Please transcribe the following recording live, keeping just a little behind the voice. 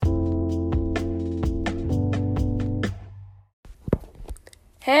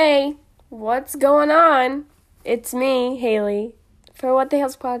Hey, what's going on? It's me, Haley, for What the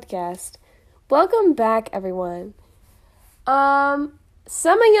Hell's Podcast. Welcome back, everyone. Some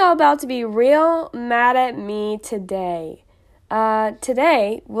of y'all about to be real mad at me today.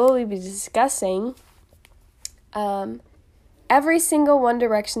 Today, we'll be discussing, every single One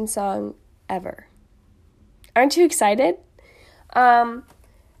Direction song ever. Aren't you excited?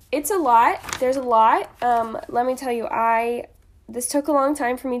 It's a lot. There's a lot. Let me tell you, this took a long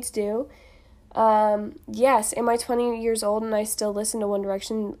time for me to do. Yes, am I 20 years old and I still listen to One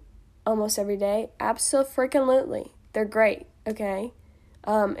Direction almost every day? Abso-freaking-lutely. They're great, okay?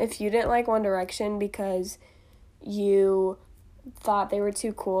 If you didn't like One Direction because you thought they were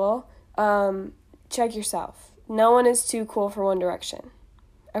too cool, check yourself. No one is too cool for One Direction,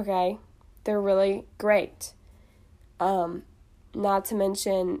 okay? They're really great. Not to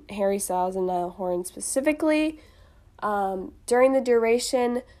mention Harry Styles and Niall Horan specifically. During the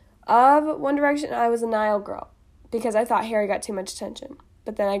duration of One Direction, I was a Niall girl because I thought Harry got too much attention.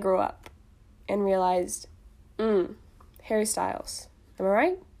 But then I grew up and realized, Harry Styles. Am I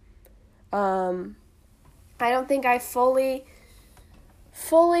right? I don't think I fully,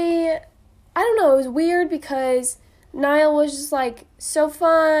 I don't know, it was weird because Niall was just, so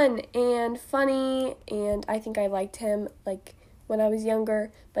fun and funny, and I think I liked him, when I was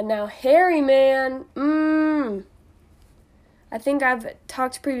younger. But now Harry, man, I think I've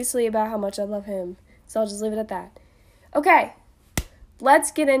talked previously about how much I love him, so I'll just leave it at that. Okay,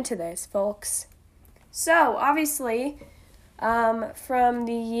 let's get into this, folks. So, obviously, from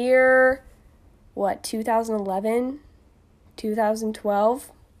the year, 2011,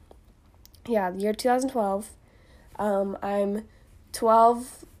 2012? Yeah, the year 2012. I'm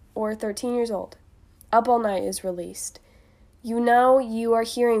 12 or 13 years old. Up All Night is released. You know you are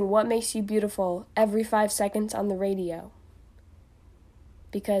hearing What Makes You Beautiful every 5 seconds on the radio.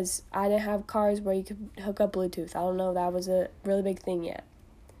 Because I didn't have cars where you could hook up Bluetooth. I don't know if that was a really big thing yet.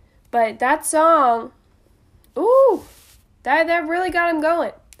 But that song, that really got him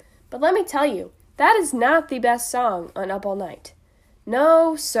going. But let me tell you, that is not the best song on Up All Night.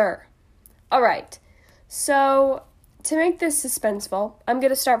 No, sir. All right. So, to make this suspenseful, I'm going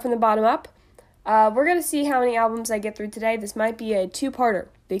to start from the bottom up. We're going to see how many albums I get through today. This might be a two-parter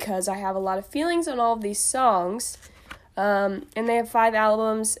because I have a lot of feelings on all of these songs. And they have 5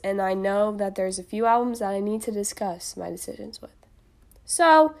 albums, and I know that there's a few albums that I need to discuss my decisions with.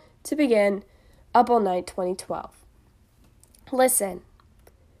 So, to begin, Up All Night 2012. Listen,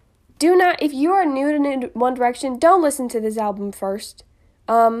 if you are new to One Direction, don't listen to this album first.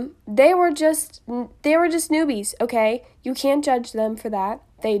 They were just newbies, okay? You can't judge them for that.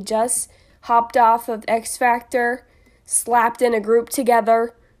 They just hopped off of X Factor, slapped in a group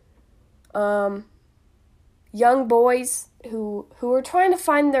together, young boys who are trying to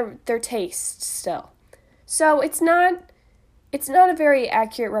find their taste still. So it's not a very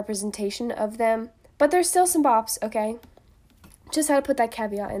accurate representation of them, but there's still some bops, okay? Just had to put that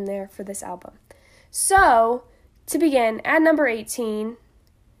caveat in there for this album. So, to begin, at number 18,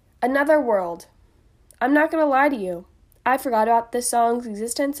 Another World. I'm not going to lie to you. I forgot about this song's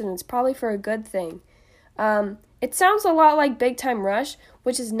existence, and it's probably for a good thing. It sounds a lot like Big Time Rush,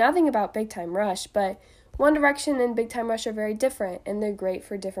 which is nothing about Big Time Rush, but One Direction and Big Time Rush are very different, and they're great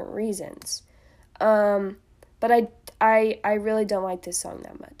for different reasons. But I really don't like this song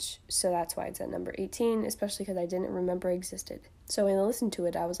that much, so that's why it's at number 18, especially because I didn't remember it existed. So when I listened to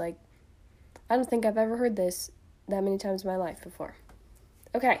it, I was like, I don't think I've ever heard this that many times in my life before.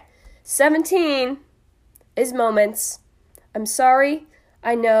 Okay, 17 is Moments. I'm sorry,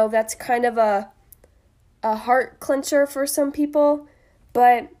 I know that's kind of a heart clencher for some people,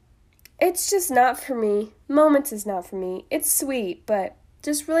 but it's just not for me. Moments is not for me. It's sweet, but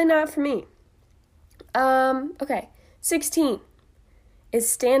just really not for me. Okay. 16 is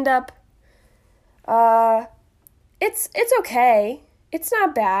Stand Up. It's okay. It's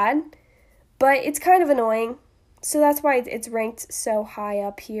not bad, but it's kind of annoying. So that's why it's ranked so high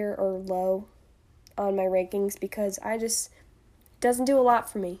up here or low on my rankings, because doesn't do a lot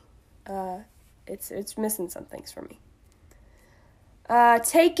for me. It's missing some things for me.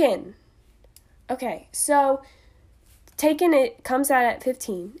 Taken. Okay, so Taken, it comes out at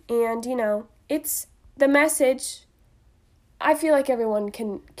 15, and, it's the message. I feel like everyone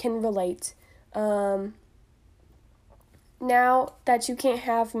can relate. Now that you can't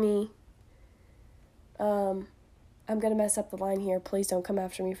have me, I'm going to mess up the line here. Please don't come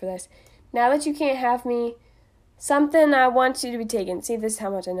after me for this. Now that you can't have me, something I want you to be taken. See, this is how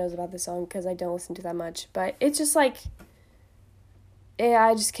much I know about this song because I don't listen to that much. But it's just I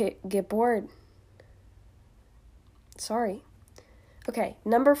just get bored. Sorry. Okay,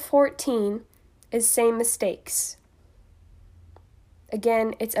 number 14 is Same Mistakes.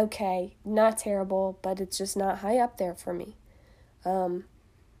 Again, it's okay. Not terrible, but it's just not high up there for me.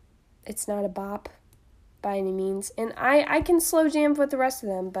 It's not a bop by any means. And I can slow jam with the rest of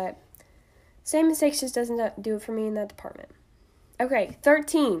them, but Same Mistakes just doesn't do it for me in that department. Okay,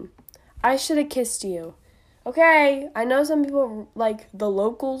 13. I Should Have Kissed You. Okay, I know some people, like the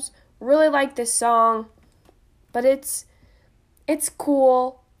locals, really like this song, but it's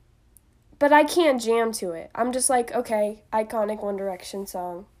cool, but I can't jam to it. I'm just like, okay, iconic One Direction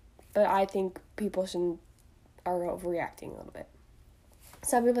song, but I think people are overreacting a little bit.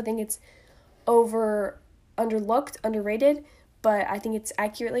 Some people think it's underlooked, underrated, but I think it's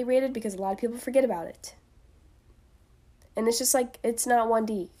accurately rated because a lot of people forget about it. And it's just like, it's not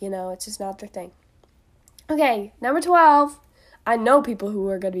 1D, it's just not their thing. Okay, number 12. I know people who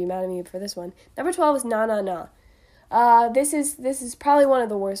are going to be mad at me for this one. Number 12 is Na Na Na. This is probably one of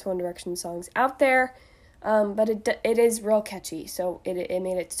the worst One Direction songs out there, but it is real catchy, so it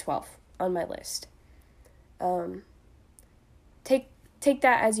made it to 12 on my list. Take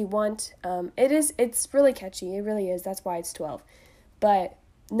that as you want. It's really catchy. It really is. That's why it's 12. But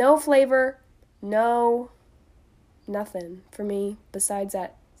no flavor, nothing for me besides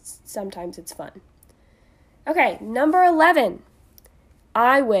that sometimes it's fun. Okay, number 11.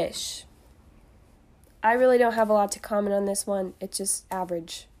 I Wish. I really don't have a lot to comment on this one. It's just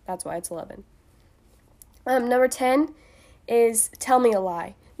average. That's why it's 11. Number 10 is Tell Me a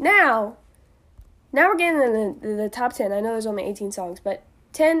Lie. Now we're getting in the top 10. I know there's only 18 songs, but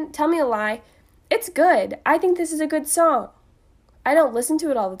 10, Tell Me a Lie, it's good. I think this is a good song. I don't listen to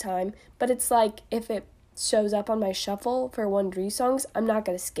it all the time, but it's like if it shows up on my shuffle for 1D songs, I'm not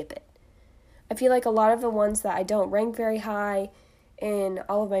going to skip it. I feel like a lot of the ones that I don't rank very high in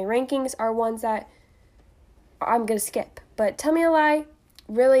all of my rankings are ones that I'm going to skip. But Tell Me a Lie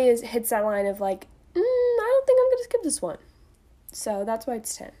really hits that line of like, I don't think I'm going to skip this one. So that's why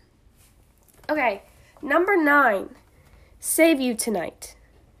it's 10. Okay, number 9, Save You Tonight.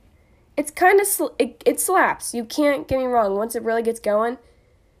 It's kind of, it slaps. You can't get me wrong. Once it really gets going,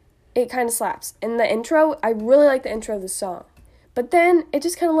 it kind of slaps. And the intro, I really like the intro of the song. But then it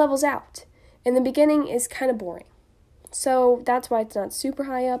just kind of levels out. And the beginning is kind of boring. So that's why it's not super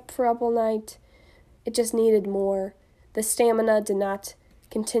high up for Up All Night. It just needed more. The stamina did not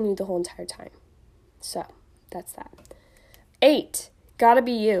continue the whole entire time. So that's that. 8, Gotta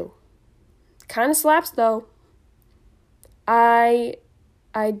Be You. Kind of slaps though. I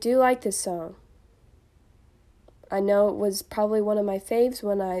do like this song. I know it was probably one of my faves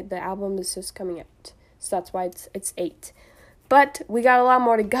when the album is just coming out. So that's why it's 8. But we got a lot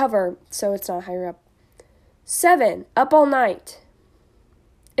more to cover, so it's not higher up. 7, Up All Night.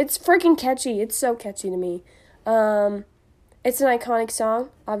 It's freaking catchy. It's so catchy to me. It's an iconic song.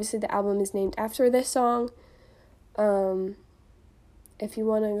 Obviously, the album is named after this song. If you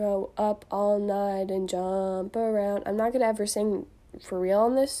want to go up all night and jump around. I'm not going to ever sing for real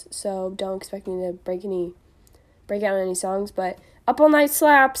on this, so don't expect me to break out any songs. But Up All Night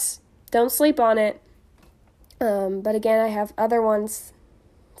slaps. Don't sleep on it. But again, I have other ones.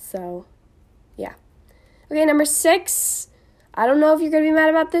 So, yeah. Okay, number 6. I don't know if you're going to be mad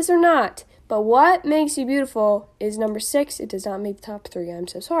about this or not. But What Makes You Beautiful is number 6. It does not make the top 3. I'm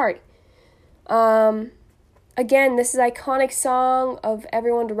so sorry. Again, this is an iconic song of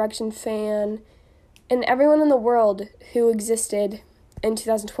every One Direction fan. And everyone in the world who existed in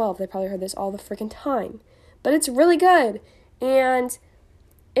 2012. They probably heard this all the freaking time. But it's really good. And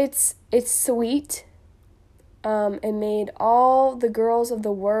it's sweet. It made all the girls of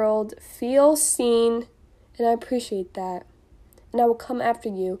the world feel seen, and I appreciate that. And I will come after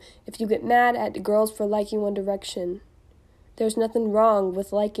you if you get mad at girls for liking One Direction. There's nothing wrong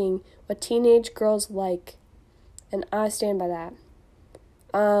with liking what teenage girls like, and I stand by that.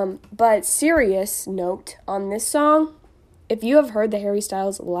 But serious note on this song, if you have heard the Harry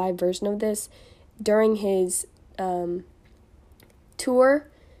Styles live version of this during his tour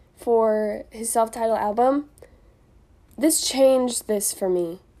for his self-titled album, this changed this for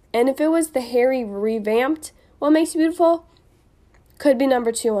me. And if it was the Harry revamped What Makes You Beautiful, could be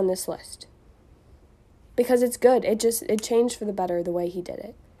number 2 on this list. Because it's good. It changed for the better the way he did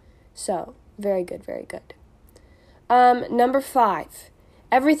it. So, very good, very good. Number 5,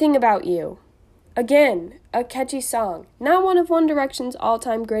 Everything About You. Again, a catchy song. Not one of One Direction's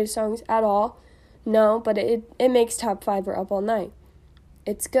all-time greatest songs at all. No, but it makes top 5 or Up All Night.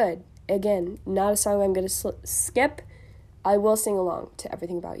 It's good. Again, not a song I'm going to skip. I will sing along to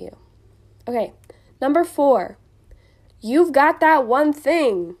Everything About You. Okay, number 4. You've Got That One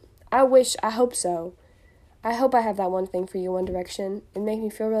Thing. I hope so. I hope I have that one thing for you, One Direction. It makes me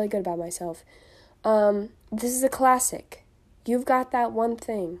feel really good about myself. This is a classic. You've got that one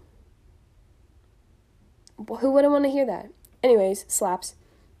thing. Who wouldn't want to hear that? Anyways, slaps.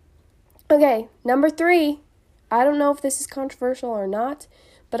 Okay, number 3. I don't know if this is controversial or not,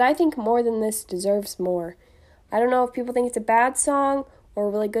 but I think More Than This deserves more. I don't know if people think it's a bad song or a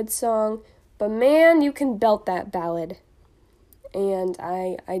really good song, but man, you can belt that ballad. And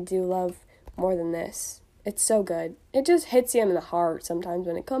I do love More Than This. It's so good. It just hits you in the heart sometimes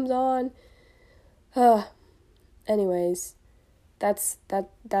when it comes on. Anyways, that's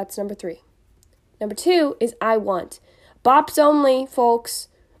number 3. Number 2 is I Want. Bops only, folks.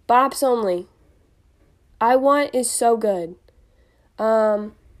 Bops only. I Want is so good.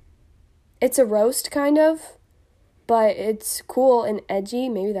 It's a roast, kind of, but it's cool and edgy.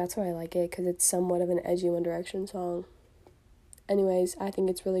 Maybe that's why I like it, because it's somewhat of an edgy One Direction song. Anyways, I think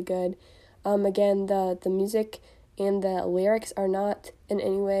it's really good. Again, the music and the lyrics are not in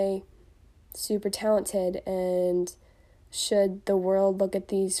any way super talented, and should the world look at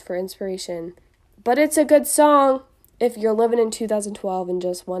these for inspiration. But it's a good song if you're living in 2012 and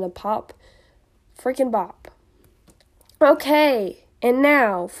just want to pop, freaking bop. Okay, and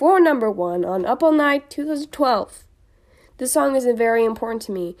now for number 1 on Up All Night 2012. This song is very important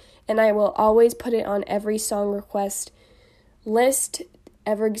to me, and I will always put it on every song request list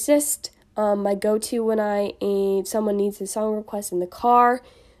ever exist. My go-to when someone needs a song request in the car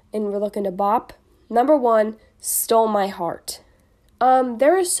and we're looking to bop. Number 1, Stole My Heart.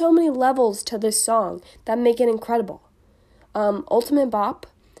 There are so many levels to this song that make it incredible. Ultimate bop.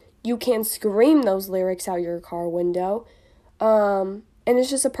 You can scream those lyrics out your car window. And it's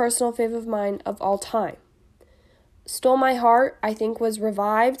just a personal favorite of mine of all time. Stole My Heart, I think, was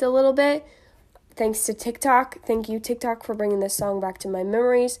revived a little bit thanks to TikTok. Thank you, TikTok, for bringing this song back to my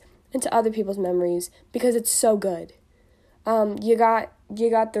memories and to other people's memories, because it's so good. You got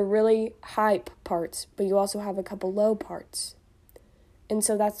the really hype parts, but you also have a couple low parts. And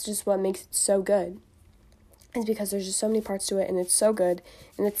so that's just what makes it so good. It's because there's just so many parts to it, and it's so good,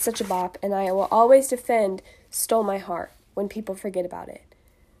 and it's such a bop, and I will always defend Stole My Heart when people forget about it.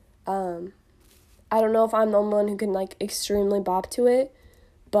 I don't know if I'm the only one who can, extremely bop to it,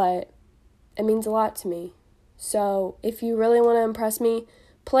 but it means a lot to me. So if you really want to impress me,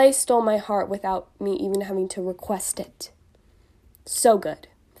 play Stole My Heart without me even having to request it. So good.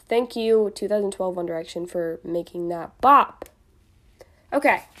 Thank you, 2012 One Direction, for making that bop.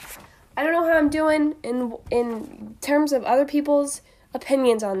 Okay. I don't know how I'm doing in terms of other people's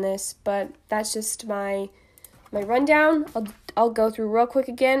opinions on this, but that's just my rundown. I'll go through real quick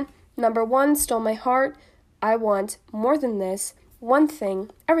again. Number 1, Stole My Heart. I Want More Than This. One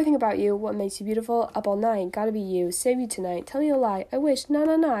Thing. Everything About You. What Makes You Beautiful. Up All Night. Gotta Be You. Save You Tonight. Tell You a Lie. I Wish. No.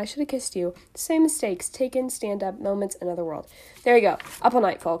 I Should Have Kissed You. Same Mistakes. Taken. Stand Up. Moments. Another World. There you go. Up All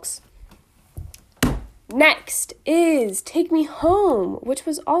Night, folks. Next is Take Me Home, which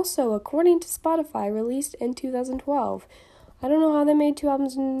was also, according to Spotify, released in 2012. I don't know how they made 2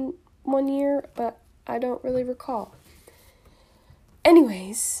 albums in 1 year, but I don't really recall.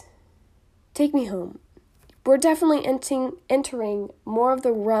 Anyways, Take Me Home. We're definitely entering more of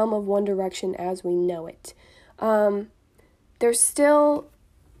the realm of One Direction as we know it. They're still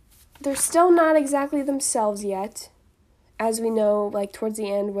not exactly themselves yet. As we know, towards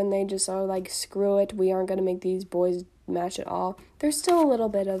the end, when they just are screw it, we aren't going to make these boys match at all. There's still a little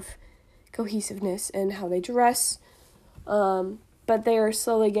bit of cohesiveness in how they dress, but they are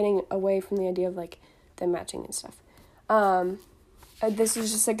slowly getting away from the idea of, them matching and stuff. This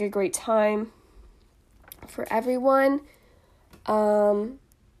is just, a great time for everyone.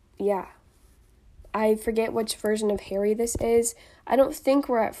 Yeah. I forget which version of Harry this is. I don't think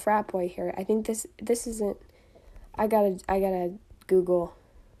we're at Frat Boy Harry. I think this isn't... I gotta Google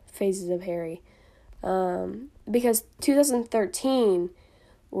phases of Harry, because 2013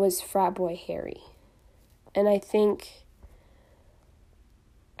 was Frat Boy Harry, and I think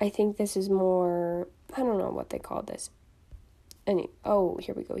this is more, I don't know what they call this. Here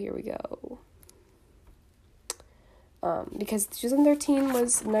we go. Because 2013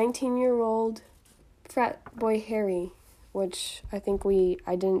 was 19-year-old Frat Boy Harry, which I think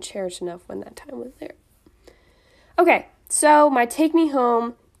I didn't cherish enough when that time was there. Okay, so my Take Me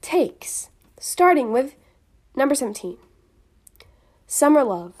Home takes, starting with number 17, Summer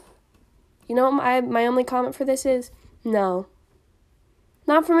Love. You know what my only comment for this is? No.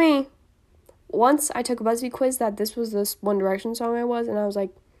 Not for me. Once I took a BuzzFeed quiz that this was this One Direction song and I was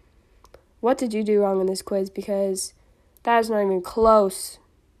like, what did you do wrong in this quiz? Because that is not even close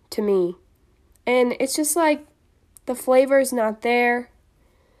to me. And it's just the flavor is not there.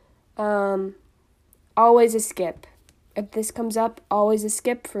 always a skip. If this comes up, always a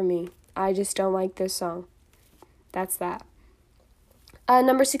skip for me. I just don't like this song. That's that.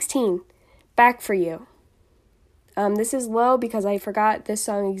 Number 16, Back for You. This is low because I forgot this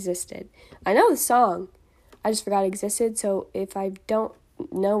song existed. I know the song, I just forgot it existed, so if I don't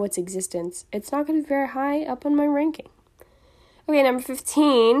know its existence, it's not going to be very high up on my ranking. Okay, number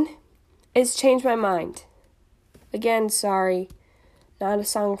 15 is Change My Mind. Again, sorry, not a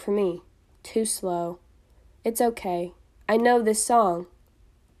song for me. Too slow. It's okay. I know this song,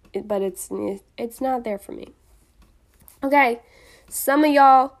 but it's not there for me. Okay, some of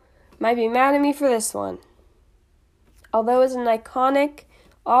y'all might be mad at me for this one. Although it's an iconic,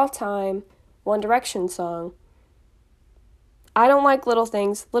 all-time One Direction song, I don't like Little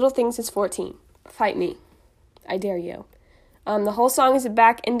Things. Little Things is 14. Fight me. I dare you. The whole song is a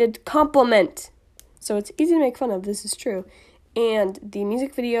back-ended compliment, so it's easy to make fun of. This is true. And the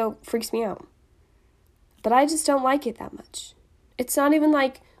music video freaks me out. But I just don't like it that much. It's not even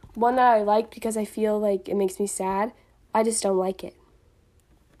like one that I like because I feel like it makes me sad. I just don't like it.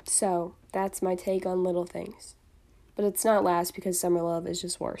 So that's my take on Little Things. But it's not last because Summer Love is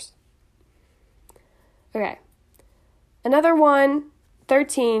just worse. Okay. Another one,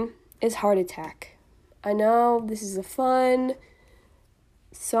 13, is Heart Attack. I know this is a fun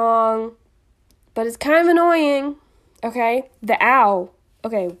song, but it's kind of annoying. Okay? The owl.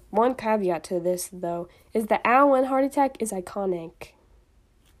 Okay, one caveat to this, though, is the owl in Heart Attack is iconic.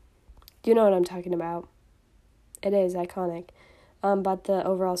 You know what I'm talking about. It is iconic. But the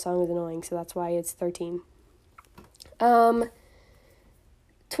overall song is annoying, so that's why it's 13. 12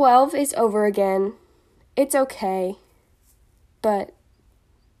 is Over Again. It's okay, but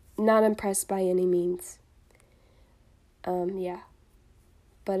not impressed by any means. Yeah.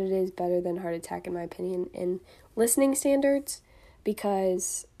 But it is better than Heart Attack, in my opinion, in listening standards,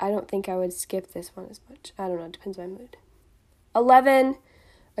 because I don't think I would skip this one as much. I don't know, it depends on my mood. 11,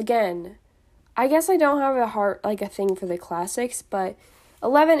 again, I guess I don't have a thing for the classics, but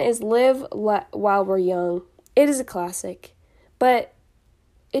 11 is Live While We're Young. It is a classic, but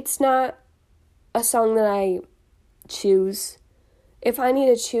it's not a song that I choose. If I need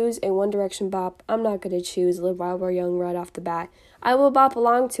to choose a One Direction bop, I'm not going to choose Live While We're Young right off the bat. I will bop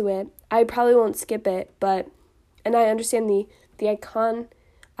along to it. I probably won't skip it, and I understand the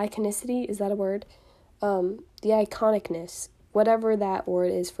iconicity, is that a word? The iconicness, whatever that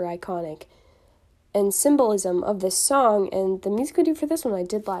word is for iconic, and symbolism of this song, and the music video for this one I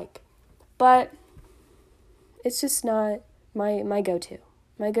did like. But it's just not my go-to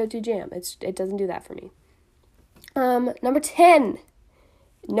jam. It doesn't do that for me. Number 10,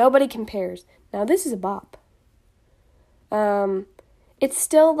 Nobody Compares. Now this is a bop. It's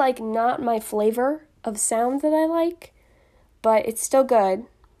still not my flavor of sound that I like, but it's still good,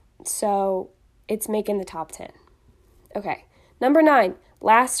 so it's making the top 10. Okay, number 9,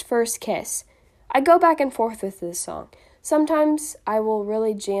 Last First Kiss. I go back and forth with this song. Sometimes I will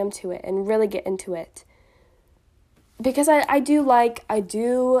really jam to it and really get into it, because I do like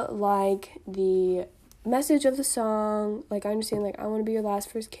the message of the song. I understand, I want to be your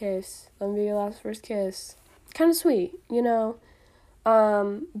last first kiss. I want to be your last first kiss. Kind of sweet, you know?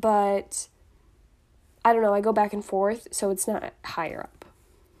 But I don't know, I go back and forth, so it's not higher up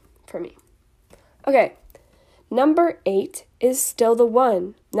for me. Okay, number 8 is Still the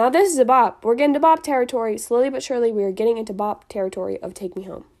One. Now this is a bop. We're getting to bop territory. Slowly but surely, we are getting into bop territory of Take Me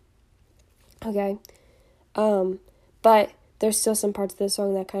Home. Okay? But there's still some parts of this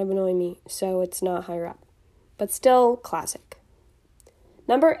song that kind of annoy me, so it's not higher up. But still classic.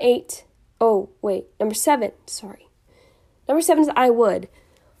 Number 7, sorry. Number 7 is I Would.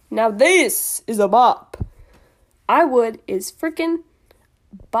 Now this is a bop. I Would is freaking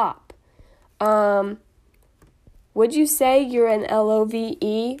bop. Would you say you're an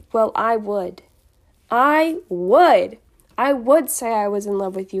LOVE? Well, I would. I would say I was in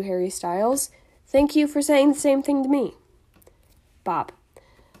love with you, Harry Styles. Thank you for saying the same thing to me. Bop.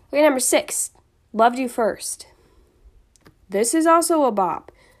 Okay, number 6, Loved You First. This is also a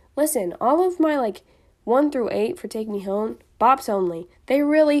bop. Listen, all of my 1 through 8 for Take Me Home, bops only. They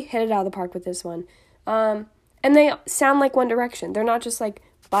really hit it out of the park with this one. And they sound like One Direction. They're not just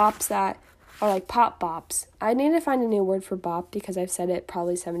bops that are pop bops. I need to find a new word for bop because I've said it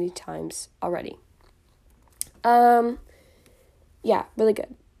probably 70 times already. Yeah, really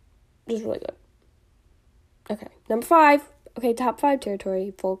good. Just really good. Okay, number 5. Okay, top 5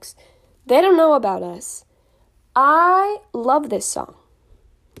 territory, folks. They Don't Know About Us. I love this song.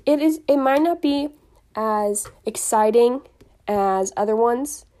 It might not be as exciting as other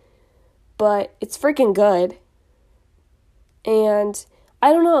ones, but it's freaking good. And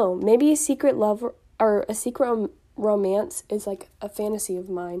I don't know, maybe a secret love or a secret romance is like a fantasy of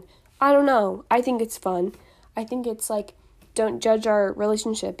mine. I don't know. I think it's fun. I think it's like, don't judge our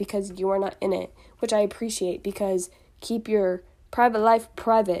relationship because you are not in it, which I appreciate, because keep your private life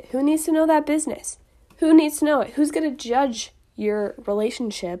private. Who needs to know that business? Who needs to know it? Who's going to judge your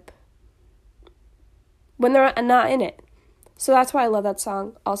relationship when they're not in it? So that's why I love that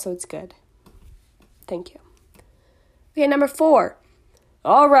song. Also, it's good. Thank you. Okay, number 4.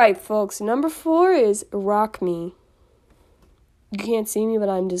 All right, folks. Number 4 is Rock Me. You can't see me, but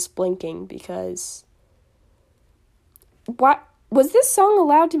I'm just blinking because... What? Was this song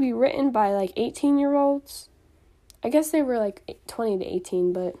allowed to be written by, like, 18-year-olds? I guess they were, like, 20 to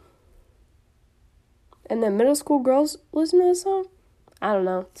 18, but... And then middle school girls listen to this song? I don't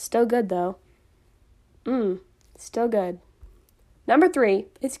know. Still good, though. Still good. Number 3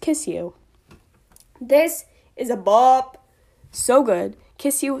 is Kiss You. This is a bop. So good.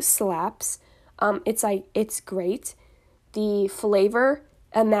 Kiss You slaps. It's great. The flavor,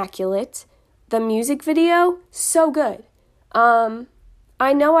 immaculate. The music video, so good.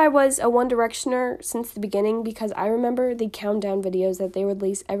 I know I was a One Directioner since the beginning because I remember the countdown videos that they would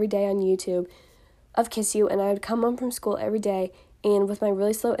release every day on YouTube of Kiss You, and I would come home from school every day, and with my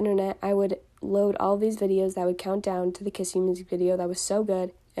really slow internet, I would load all these videos that would count down to the Kiss You music video. That was so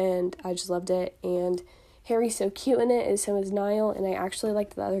good, and I just loved it, and Harry's so cute in it, and so is Niall, and I actually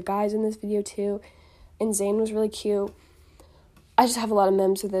liked the other guys in this video too, and Zayn was really cute. I just have a lot of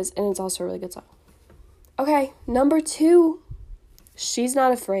memes with this, and it's also a really good song. Okay, number 2, She's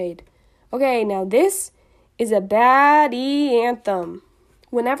Not Afraid. Okay, now this is a baddie anthem.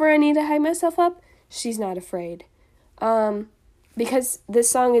 Whenever I need to hype myself up, She's Not Afraid. Because this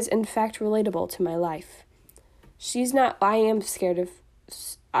song is in fact relatable to my life. I am scared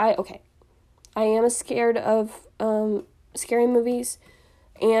of scary movies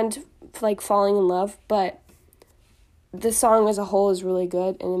and like falling in love, but the song as a whole is really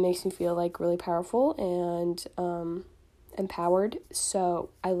good, and it makes me feel like really powerful and empowered. So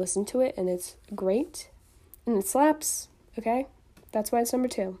I listen to it, and it's great, and it slaps. Okay, that's why it's number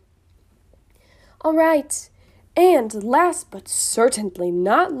 2. All right, and last but certainly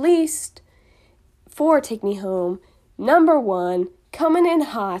not least, for Take Me Home, number 1, coming in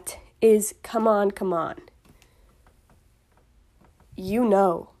hot, is Come On, Come On. You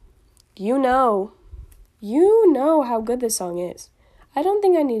know how good this song is. I don't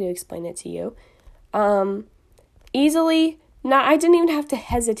think I need to explain it to you. Easily, I didn't even have to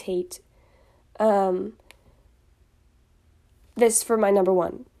hesitate. This for my number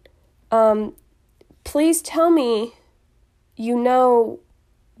 1. Please tell me you know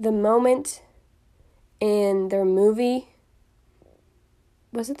the moment in their movie.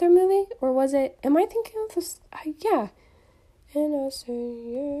 Was it their movie? Or was it... Am I thinking of this? Yeah. And I say,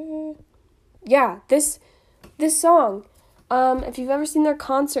 yeah. Yeah, this song. If you've ever seen their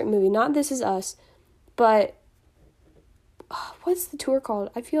concert movie, not This Is Us, but... what's the tour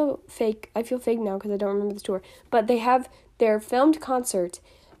called? I feel fake now because I don't remember the tour. But they have their filmed concert,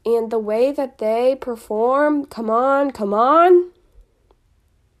 and the way that they perform, come on,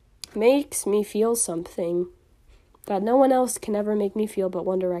 makes me feel something that no one else can ever make me feel but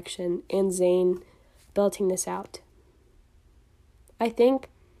One Direction and Zayn belting this out. I think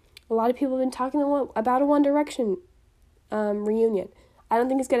a lot of people have been talking about a One Direction reunion. I don't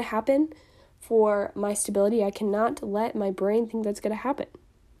think it's going to happen. For my stability, I cannot let my brain think that's going to happen,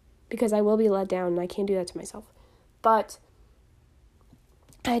 because I will be let down, and I can't do that to myself. But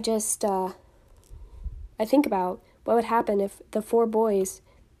I just, I think about what would happen if the 4 boys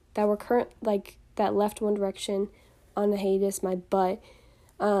that were that left One Direction on a hiatus, my butt,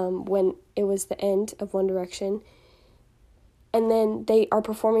 when it was the end of One Direction, and then they are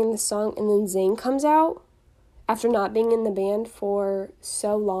performing the song, and then Zayn comes out after not being in the band for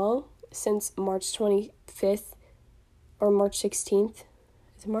so long, since March 25th or March 16th.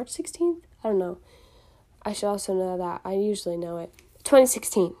 Is it March 16th? I don't know. I should also know that. I usually know it.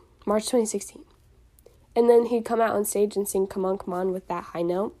 2016. March 2016. And then he'd come out on stage and sing Come On, Come On with that high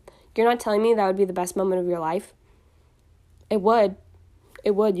note. You're not telling me that would be the best moment of your life? It would.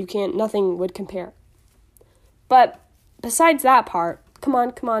 You can't. Nothing would compare. But besides that part, Come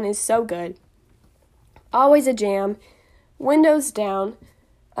On, Come On is so good. Always a jam. Windows down.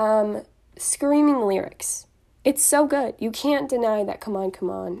 Screaming lyrics. It's so good. You can't deny that Come On,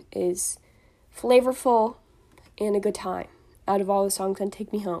 Come On is flavorful and a good time out of all the songs on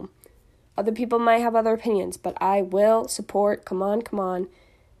Take Me Home. Other people might have other opinions, but I will support Come On, Come On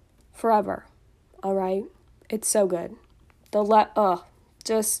forever. Alright? It's so good. So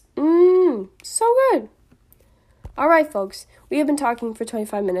good. Alright, folks, we have been talking for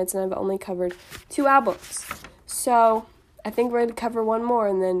 25 minutes and I've only covered 2 albums. So, I think we're going to cover one more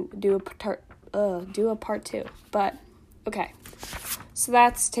and then do a part 2. But, okay. So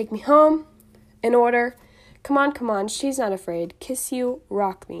that's Take Me Home, In Order, Come On, She's Not Afraid, Kiss You,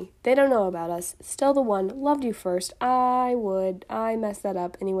 Rock Me, They Don't Know About Us, Still the One, Loved You First, I messed that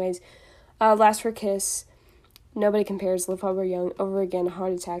up anyways, Last for a Kiss, Nobody Compares, Live While We're Young, Over Again,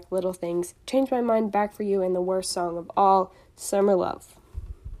 Heart Attack, Little Things, Change My Mind, Back for You, and the worst song of all, Summer Love.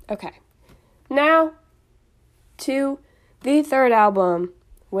 Okay, now to the third album,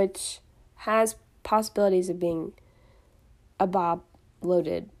 which has possibilities of being a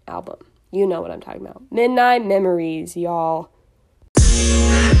Bob-loaded album. You know what I'm talking about. Midnight Memories, y'all.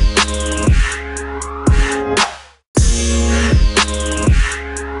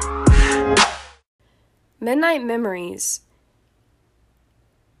 Midnight Memories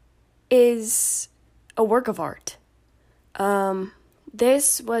is a work of art.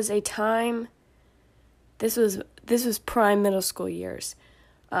 This was a time, this was prime middle school years.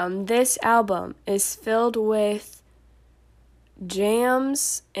 This album is filled with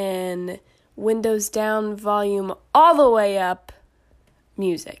jams and windows down, volume all the way up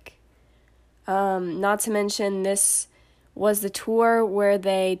music. Not to mention, this was the tour where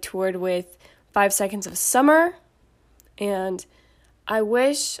they toured with 5 Seconds of Summer, and I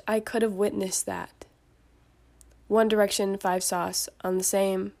wish I could have witnessed that. One Direction, 5 Sauce on the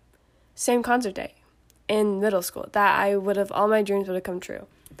same concert day in middle school. All my dreams would have come true.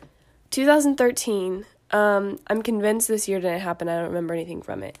 2013, I'm convinced this year didn't happen. I don't remember anything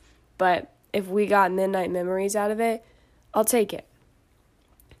from it. But if we got Midnight Memories out of it, I'll take it.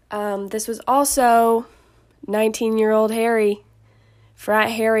 This was also 19-year-old Harry.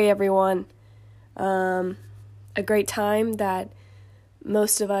 Frat Harry, everyone. A great time that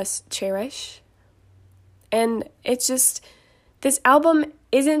most of us cherish. And it's just, this album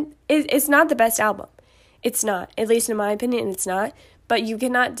it's not the best album. It's not. At least in my opinion, it's not. But you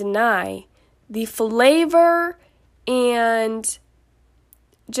cannot deny the flavor and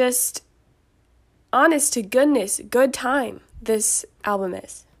just honest to goodness, good time this album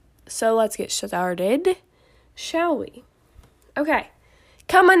is. So let's get started, shall we? Okay,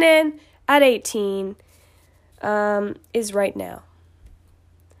 coming in at 18 is Right Now.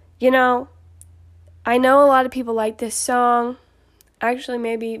 You know, I know a lot of people like this song. Actually,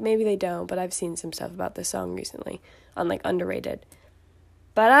 maybe they don't, but I've seen some stuff about this song recently on, like, Underrated.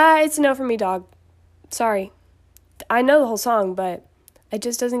 But it's a no for me, dog. Sorry. I know the whole song, but it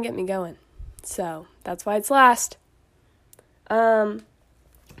just doesn't get me going. So, that's why it's last.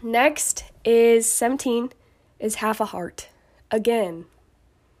 Next is 17, is Half a Heart. Again.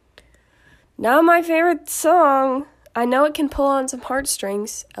 Not my favorite song. I know it can pull on some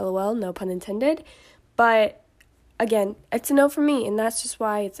heartstrings. LOL, no pun intended. But, again, it's a no for me, and that's just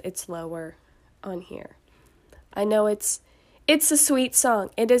why it's lower on here. I know it's a sweet song.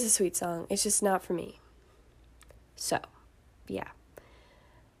 It is a sweet song. It's just not for me. So, yeah.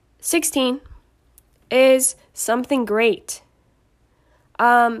 16 is Something Great.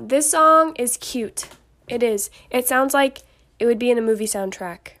 This song is cute. It is. It sounds like it would be in a movie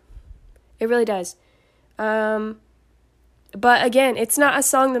soundtrack. It really does. But again, it's not a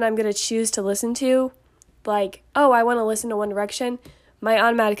song that I'm going to choose to listen to. Like, oh, I want to listen to One Direction. My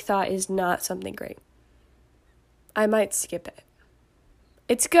automatic thought is not Something Great. I might skip it.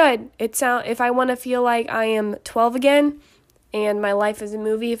 It's good. If I want to feel like I am 12 again and my life is a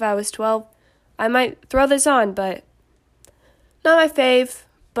movie if I was 12, I might throw this on, but not my fave,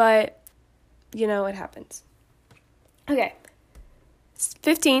 but you know, it happens. Okay.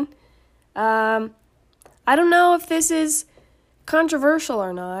 15. I don't know if this is controversial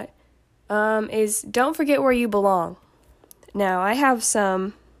or not. Is Don't Forget Where You Belong. Now, I have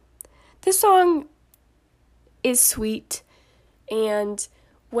some. This song is sweet, and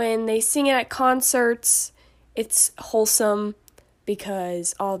when they sing it at concerts, it's wholesome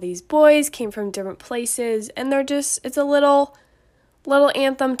because all these boys came from different places, and it's a little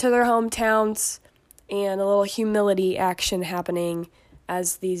anthem to their hometowns and a little humility action happening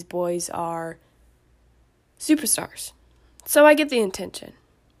as these boys are superstars. So I get the intention.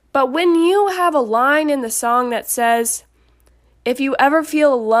 But when you have a line in the song that says, if you ever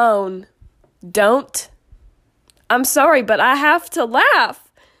feel alone, don't. I'm sorry, but I have to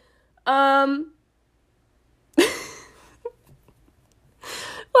laugh.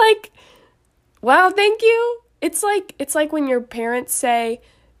 Like, wow, thank you. It's like when your parents say,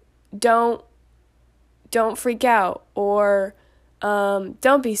 don't freak out, or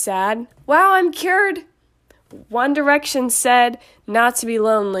don't be sad. Wow, I'm cured. One Direction said not to be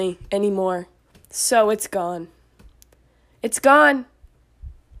lonely anymore, so it's gone. It's gone.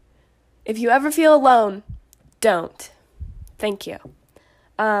 If you ever feel alone, don't. Thank you.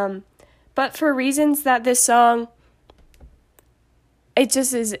 But for reasons that this song, it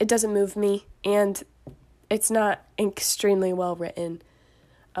doesn't move me, and it's not extremely well written.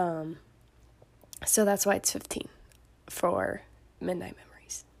 So that's why it's 15 for Midnight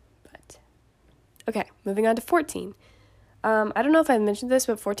Memories. But okay, moving on to 14. I don't know if I mentioned this,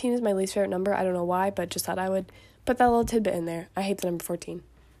 but 14 is my least favorite number. I don't know why, but just thought I would put that little tidbit in there. I hate the number 14.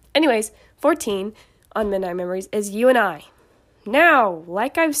 Anyways, 14 on Midnight Memories is You and I. Now,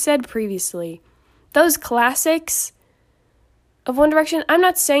 like I've said previously, those classics of One Direction, I'm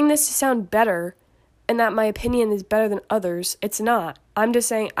not saying this to sound better and that my opinion is better than others. It's not. I'm just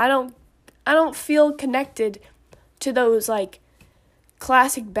saying I don't feel connected to those like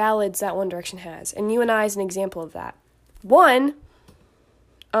classic ballads that One Direction has. And You and I is an example of that. One,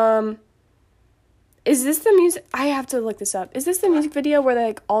 is this the music? I have to look this up. Is this the music video where they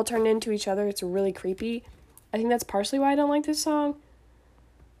like all turn into each other? It's really creepy. I think that's partially why I don't like this song.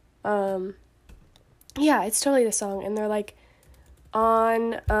 Yeah, it's totally the song. And they're like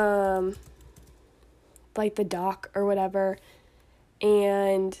on, like the dock or whatever.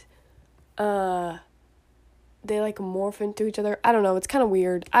 And, they like morph into each other. I don't know. It's kind of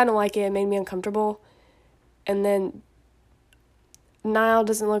weird. I don't like it. It made me uncomfortable. And then Niall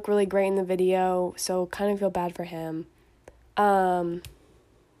doesn't look really great in the video, so kind of feel bad for him.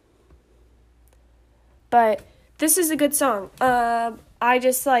 But this is a good song. I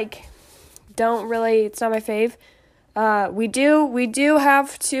just like don't really, it's not my fave. We do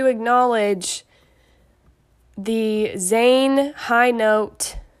have to acknowledge the Zayn high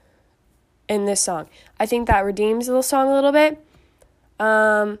note in this song. I think that redeems the song a little bit.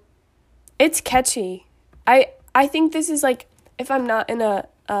 It's catchy. I think this is like, if I'm not in a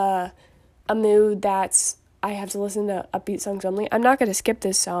mood that's I have to listen to upbeat songs only, I'm not going to skip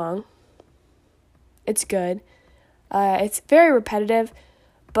this song. It's good. It's very repetitive,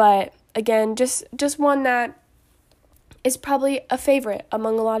 but again, just one that is probably a favorite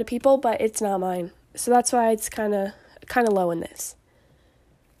among a lot of people, but it's not mine. So that's why it's kind of low in this.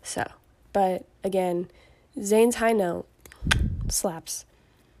 So, but again, Zayn's high note slaps.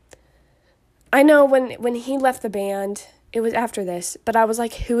 I know when he left the band, it was after this, but I was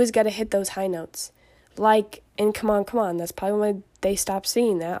like, who is going to hit those high notes? Like, in Come On, Come On, that's probably why they stopped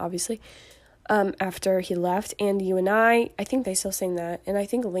singing that, obviously, after he left. And You and I think they still sing that, and I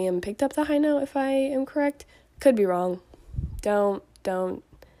think Liam picked up the high note, if I am correct. Could be wrong. Don't,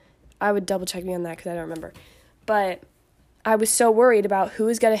 I would double check me on that, because I don't remember. But I was so worried about who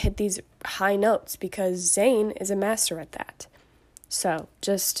is going to hit these high notes, because Zayn is a master at that. So,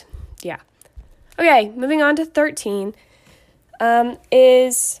 just, yeah. Okay, moving on to 13.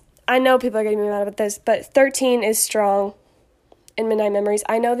 I know people are going to be mad about this, but 13 is strong in Midnight Memories.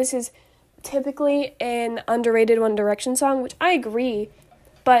 I know this is typically an underrated One Direction song, which I agree,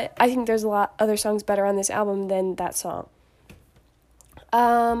 but I think there's a lot other songs better on this album than that song.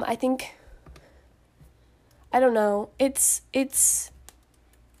 I think, I don't know, it's, I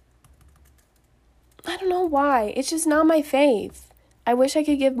don't know why, it's just not my fave. I wish I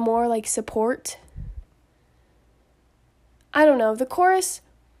could give more, like, support. I don't know, the chorus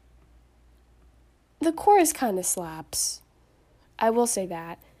kind of slaps. I will say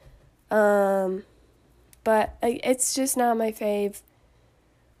that. But it's just not my fave.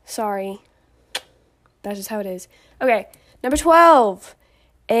 Sorry. That's just how it is. Okay, number 12.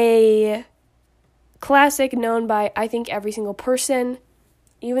 A classic known by, I think, every single person,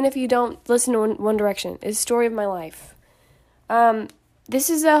 even if you don't listen to One Direction, is Story of My Life. This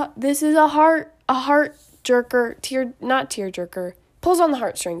is a heart jerker, not tear jerker, pulls on the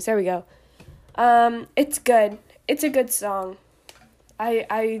heartstrings. There we go. It's good. It's a good song.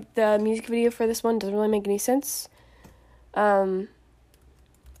 The music video for this one doesn't really make any sense. It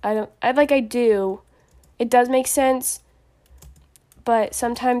does make sense, but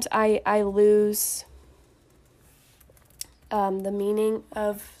sometimes I lose the meaning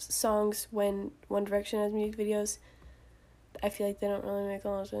of songs when One Direction has music videos. I feel like they don't really make a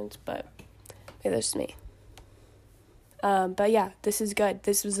lot of sense, but maybe that's just me. But yeah, this is good.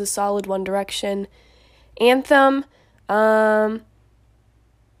 This was a solid One Direction anthem.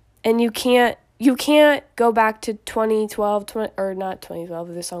 And you can't go back to 2012, or not 2012,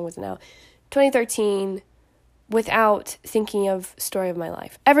 this song wasn't out, 2013, without thinking of Story of My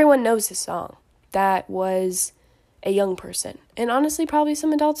Life. Everyone knows this song. That was a young person. And honestly, probably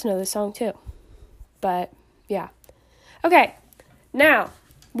some adults know this song too. But, yeah. Okay, now,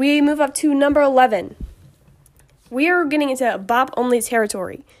 we move up to number 11. We are getting into bop-only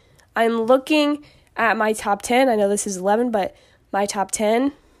territory. I'm looking at my top 10. I know this is 11, but my top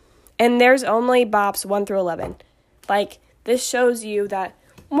 10. And there's only bops 1 through 11. Like, this shows you that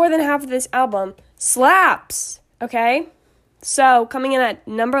more than half of this album slaps, okay? So, coming in at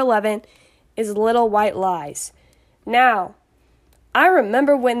number 11 is Little White Lies. Now, I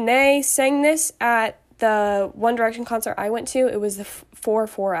remember when they sang this at the One Direction concert I went to. It was the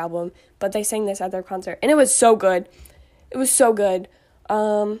 4/4 album, but they sang this at their concert, and it was so good. It was so good.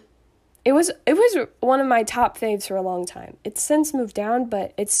 It was one of my top faves for a long time. It's since moved down,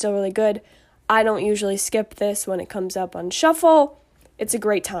 but it's still really good. I don't usually skip this when it comes up on shuffle. It's a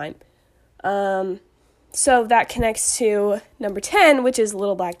great time. So that connects to number 10, which is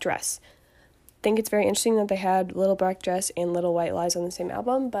Little Black Dress. I think it's very interesting that they had Little Black Dress and Little White Lies on the same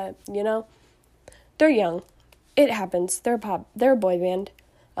album, but, they're young. It happens. They're a boy band.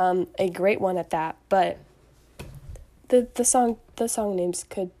 A great one at that, but the song names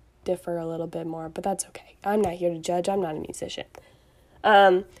could differ a little bit more, but that's okay. I'm not here to judge. I'm not a musician.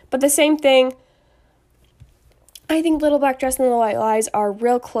 But the same thing, I think Little Black Dress and Little White Lies are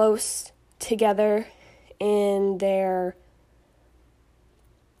real close together in their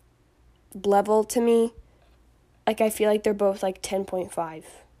level to me. Like, I feel like they're both like 10.5,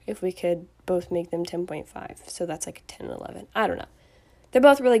 if we could both make them 10.5. So that's like 10 and 11. I don't know. They're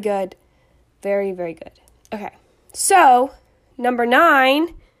both really good. Very, very good. Okay. So, number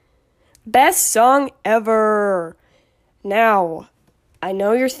 9, best song ever. Now, I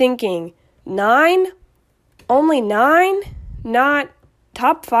know you're thinking, 9? Only 9? Not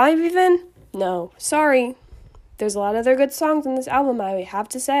top 5 even? No, sorry. There's a lot of other good songs in this album, I have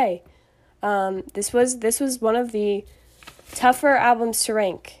to say. This was one of the tougher albums to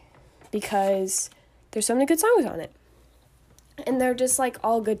rank because there's so many good songs on it. And they're just like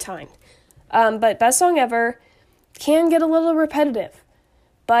all good time. But best song ever can get a little repetitive.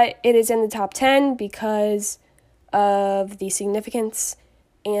 But it is in the top 10 because of the significance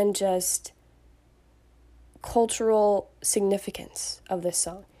and just cultural significance of this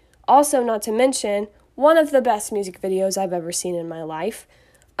song. Also, not to mention, one of the best music videos I've ever seen in my life.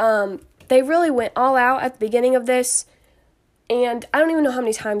 They really went all out at the beginning of this, and I don't even know how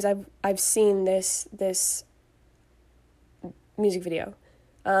many times I've seen this music video.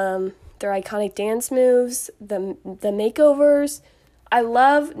 Their iconic dance moves, the makeovers. I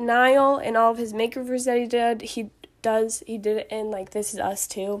love Niall and all of his makeovers that he did. He did it in like This Is Us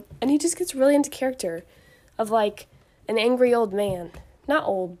too, and he just gets really into character of like an angry old man. Not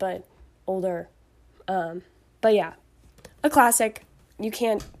old, but older. But yeah, a classic. You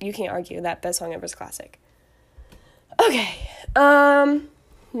can't argue that best song ever is classic. Okay,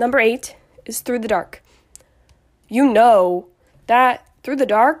 number 8 is Through the Dark. You know that Through the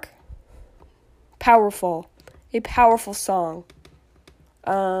Dark, a powerful song.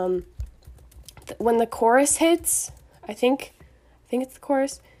 When the chorus hits, I think it's the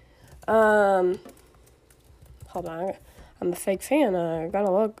chorus. Hold on, I'm a fake fan. I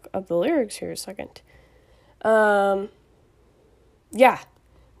gotta look up the lyrics here a second. Yeah,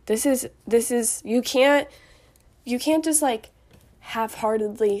 this is you can't just like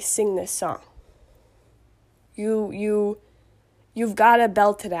half-heartedly sing this song. You've got to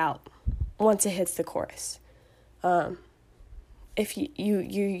belt it out once it hits the chorus. If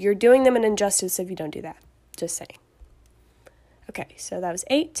you're doing them an injustice if you don't do that. Just saying. Okay, so that was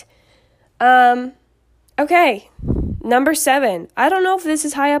 8. Okay, number 7. I don't know if this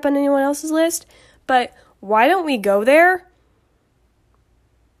is high up on anyone else's list, but Why Don't We Go There?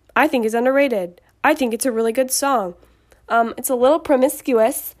 I think is underrated. I think it's a really good song. It's a little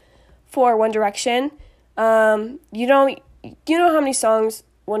promiscuous for One Direction. You know how many songs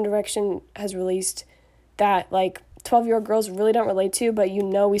One Direction has released that like 12-year-old girls really don't relate to, but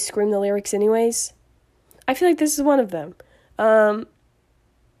we scream the lyrics anyways? I feel like this is one of them. I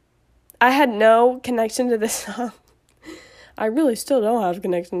had no connection to this song. I really still don't have a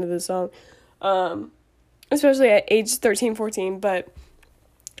connection to this song. Especially at age 13, 14, but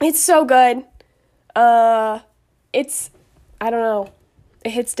it's so good. I don't know.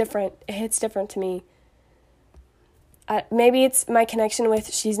 It hits different. It hits different to me. Maybe it's my connection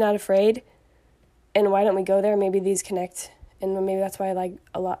with She's Not Afraid and Why Don't We Go There. Maybe these connect, and maybe that's why I like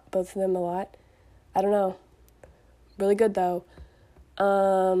both of them a lot. I don't know. Really good, though.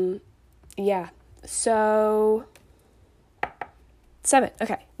 Yeah. So, 7.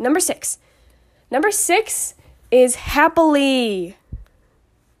 Okay. Number 6. Number 6 is Happily.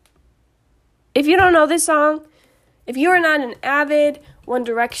 If you don't know this song, if you are not an avid One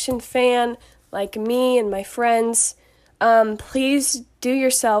Direction fan like me and my friends, please do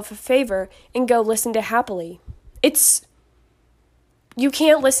yourself a favor and go listen to Happily. You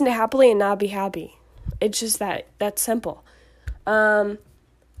can't listen to Happily and not be happy. It's just that's simple. This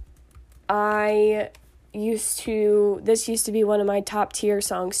used to be one of my top tier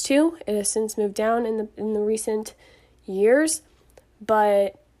songs too. It has since moved down in the recent years,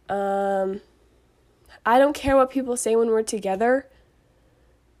 but I don't care what people say when we're together.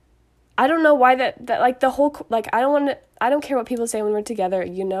 I don't know why that like the whole, like, I don't care what people say when we're together.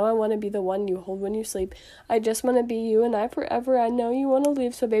 You know, I want to be the one you hold when you sleep. I just want to be you and I forever. I know you want to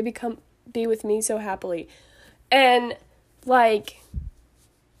leave, so baby, come be with me so happily. And like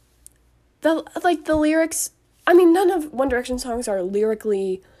the lyrics, I mean, none of One Direction songs are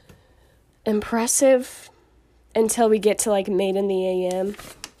lyrically impressive until we get to like Made in the AM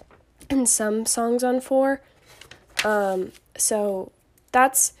and some songs on 4. So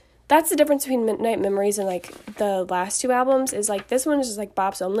that's the difference between Midnight Memories and like the last 2 albums, is like this one is just like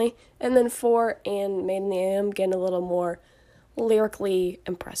bops only, and then 4 and Made in the AM getting a little more lyrically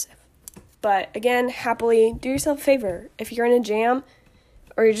impressive. But again, Happily, do yourself a favor. If you're in a jam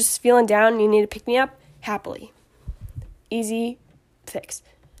or you're just feeling down and you need to pick me up, Happily. Easy fix.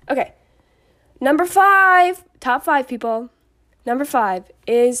 Okay. Number 5, top 5 people. Number 5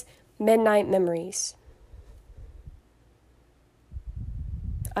 is Midnight Memories.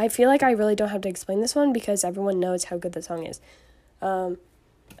 I feel like I really don't have to explain this one because everyone knows how good the song is.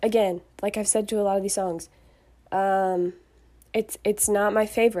 Again, like I've said to a lot of these songs, it's not my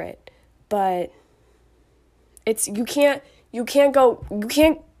favorite, but you can't,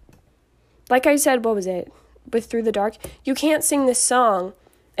 like I said, what was it? With Through the Dark, you can't sing this song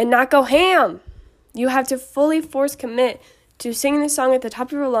and not go ham. You have to fully force commit to singing this song at the top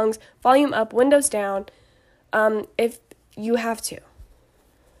of your lungs, volume up, windows down, if you have to.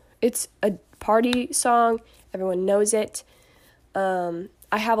 It's a party song. Everyone knows it. I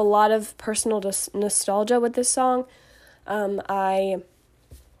have a lot of personal nostalgia with this song. On my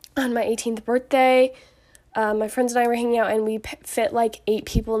 18th birthday, my friends and I were hanging out, and we fit like 8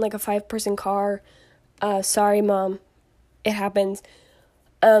 people in like a 5-person car. Sorry, Mom. It happens.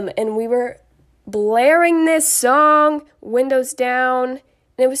 And we were blaring this song, windows down, and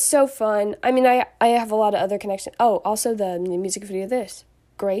it was so fun. I mean, I have a lot of other connections. Oh, also the music video of this.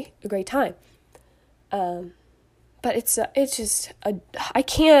 A great time. But it's just, I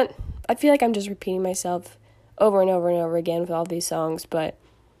feel like I'm just repeating myself over and over and over again with all these songs, but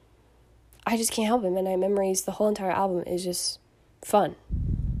I just can't help it. Midnight Memories, the whole entire album is just fun.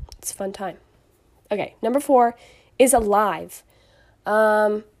 It's a fun time. Okay, number 4 is Alive.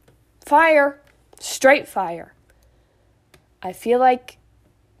 Fire. Straight fire. I feel like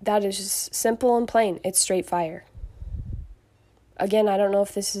that is just simple and plain. It's straight fire. Again, I don't know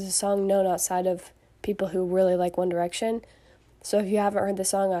if this is a song known outside of people who really like One Direction. So if you haven't heard the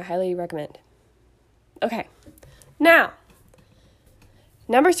song, I highly recommend. Okay. Now,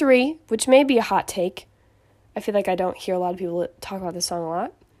 number 3, which may be a hot take. I feel like I don't hear a lot of people talk about this song a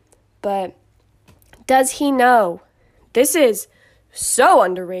lot. But Does He Know? This is so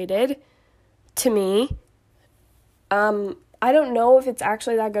underrated to me. I don't know if it's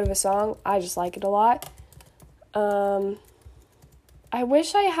actually that good of a song. I just like it a lot. I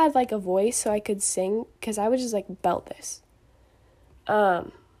wish I had like a voice so I could sing, because I would just like belt this.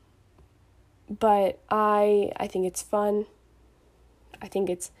 But I think it's fun. I think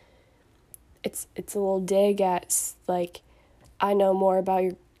it's a little dig at like, I know more about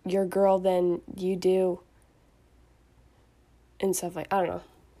your girl than you do, and stuff like, I don't know.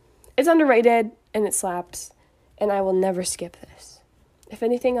 It's underrated and it slaps, and I will never skip this. If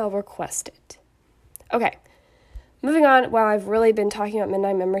anything, I'll request it. Okay. Moving on, wow, I've really been talking about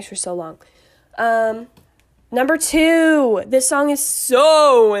Midnight Memories for so long. Number 2, this song is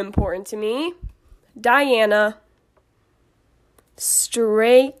so important to me. Diana.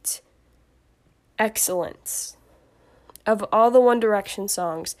 Straight excellence. Of all the One Direction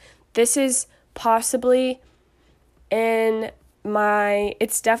songs, this is possibly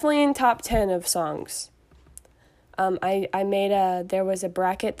it's definitely in top 10 of songs. There was a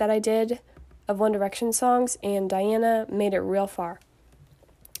bracket that I did of One Direction songs, and Diana made it real far.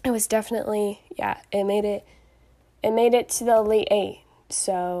 It was definitely, it made it to the Elite 8,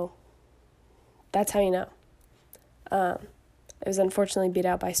 so that's how you know. It was unfortunately beat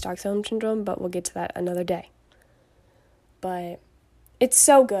out by Stockholm Syndrome, but we'll get to that another day. But it's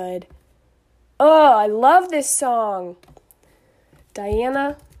so good. Oh, I love this song.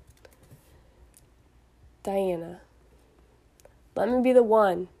 Diana. Let me be the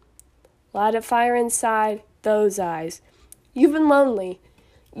one. Light a fire inside those eyes. You've been lonely.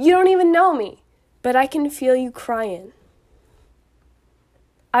 You don't even know me, but I can feel you crying.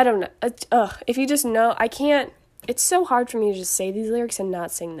 I don't know. If you just know, I can't. It's so hard for me to just say these lyrics and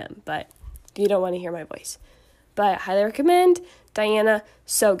not sing them, but you don't want to hear my voice. But I highly recommend Diana,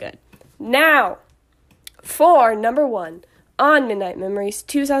 so good. Now, for number 1 on Midnight Memories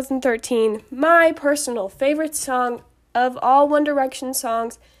 2013, my personal favorite song of all One Direction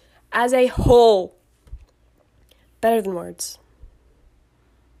songs as a whole. Better Than Words.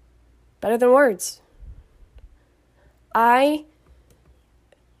 Better Than Words. I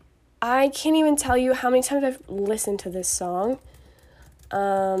can't even tell you how many times I've listened to this song.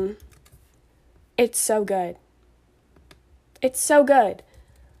 It's so good. It's so good.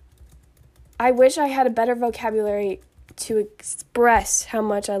 I wish I had a better vocabulary to express how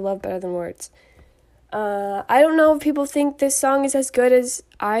much I love Better Than Words. I don't know if people think this song is as good as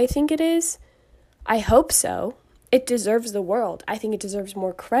I think it is. I hope so. It deserves the world. I think it deserves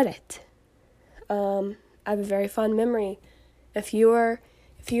more credit. I have a very fond memory. If you were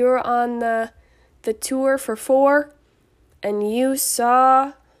on the tour for 4 and you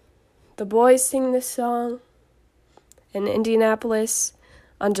saw the boys sing this song in Indianapolis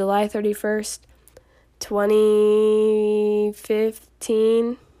on July 31st,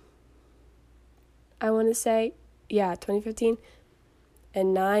 2015, I want to say. Yeah, 2015.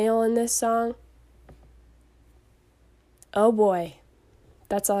 And Niall in this song. Oh boy.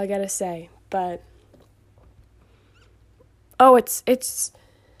 That's all I gotta say. But, oh, it's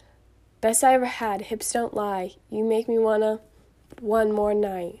best I ever had. Hips Don't Lie. You Make Me Wanna One More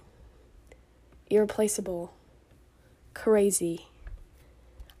Night. Irreplaceable. Crazy.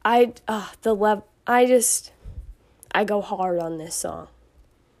 I go hard on this song.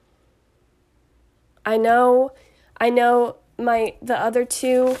 I know the other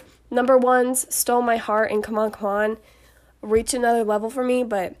 2 number 1s, Stole My Heart and Come On, Come On, reach another level for me,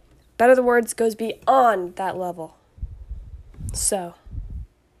 but Better Than Words goes beyond that level. So,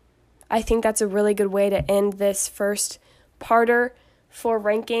 I think that's a really good way to end this first parter for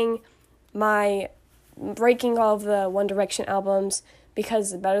ranking all of the One Direction albums,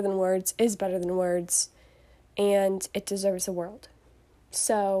 because Better Than Words is Better Than Words, and it deserves the world.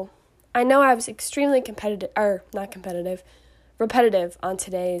 So, I know I was extremely repetitive on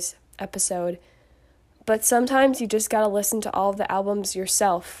today's episode, but sometimes you just gotta listen to all of the albums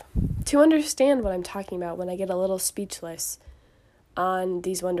yourself to understand what I'm talking about when I get a little speechless on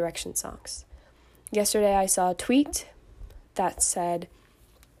these One Direction songs. Yesterday I saw a tweet that said,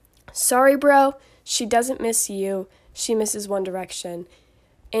 "Sorry, bro, she doesn't miss you. She misses One Direction."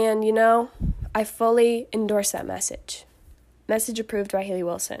 And, I fully endorse that message. Message approved by Haley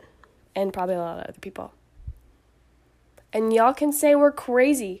Wilson and probably a lot of other people. And y'all can say we're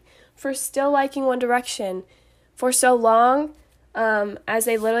crazy for still liking One Direction for so long, as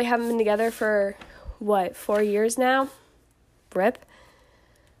they literally haven't been together for, 4 years now? RIP?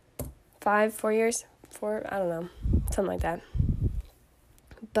 4 years? 4, I don't know, something like that.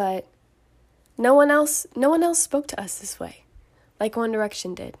 But no one else spoke to us this way, like One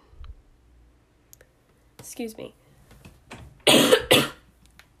Direction did. Excuse me.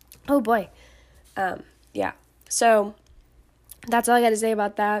 Oh boy. Yeah. So, that's all I got to say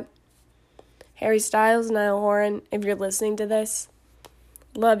about that. Harry Styles, Niall Horan, if you're listening to this,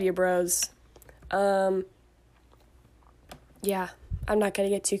 love you, bros. Yeah, I'm not going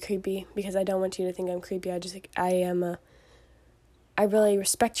to get too creepy because I don't want you to think I'm creepy. I really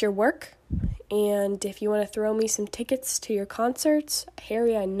respect your work. And if you want to throw me some tickets to your concerts,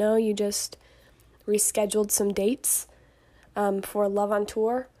 Harry, I know you just rescheduled some dates for Love on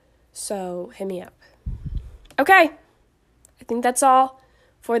Tour, so hit me up. Okay, I think that's all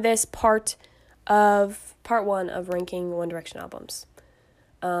for this part 1 of ranking One Direction albums.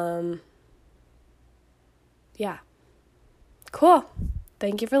 Yeah, cool.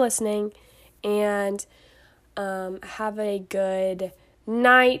 Thank you for listening, and have a good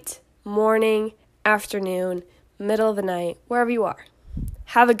night, morning, afternoon, middle of the night, wherever you are.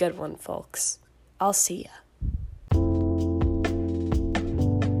 Have a good one, folks. I'll see ya.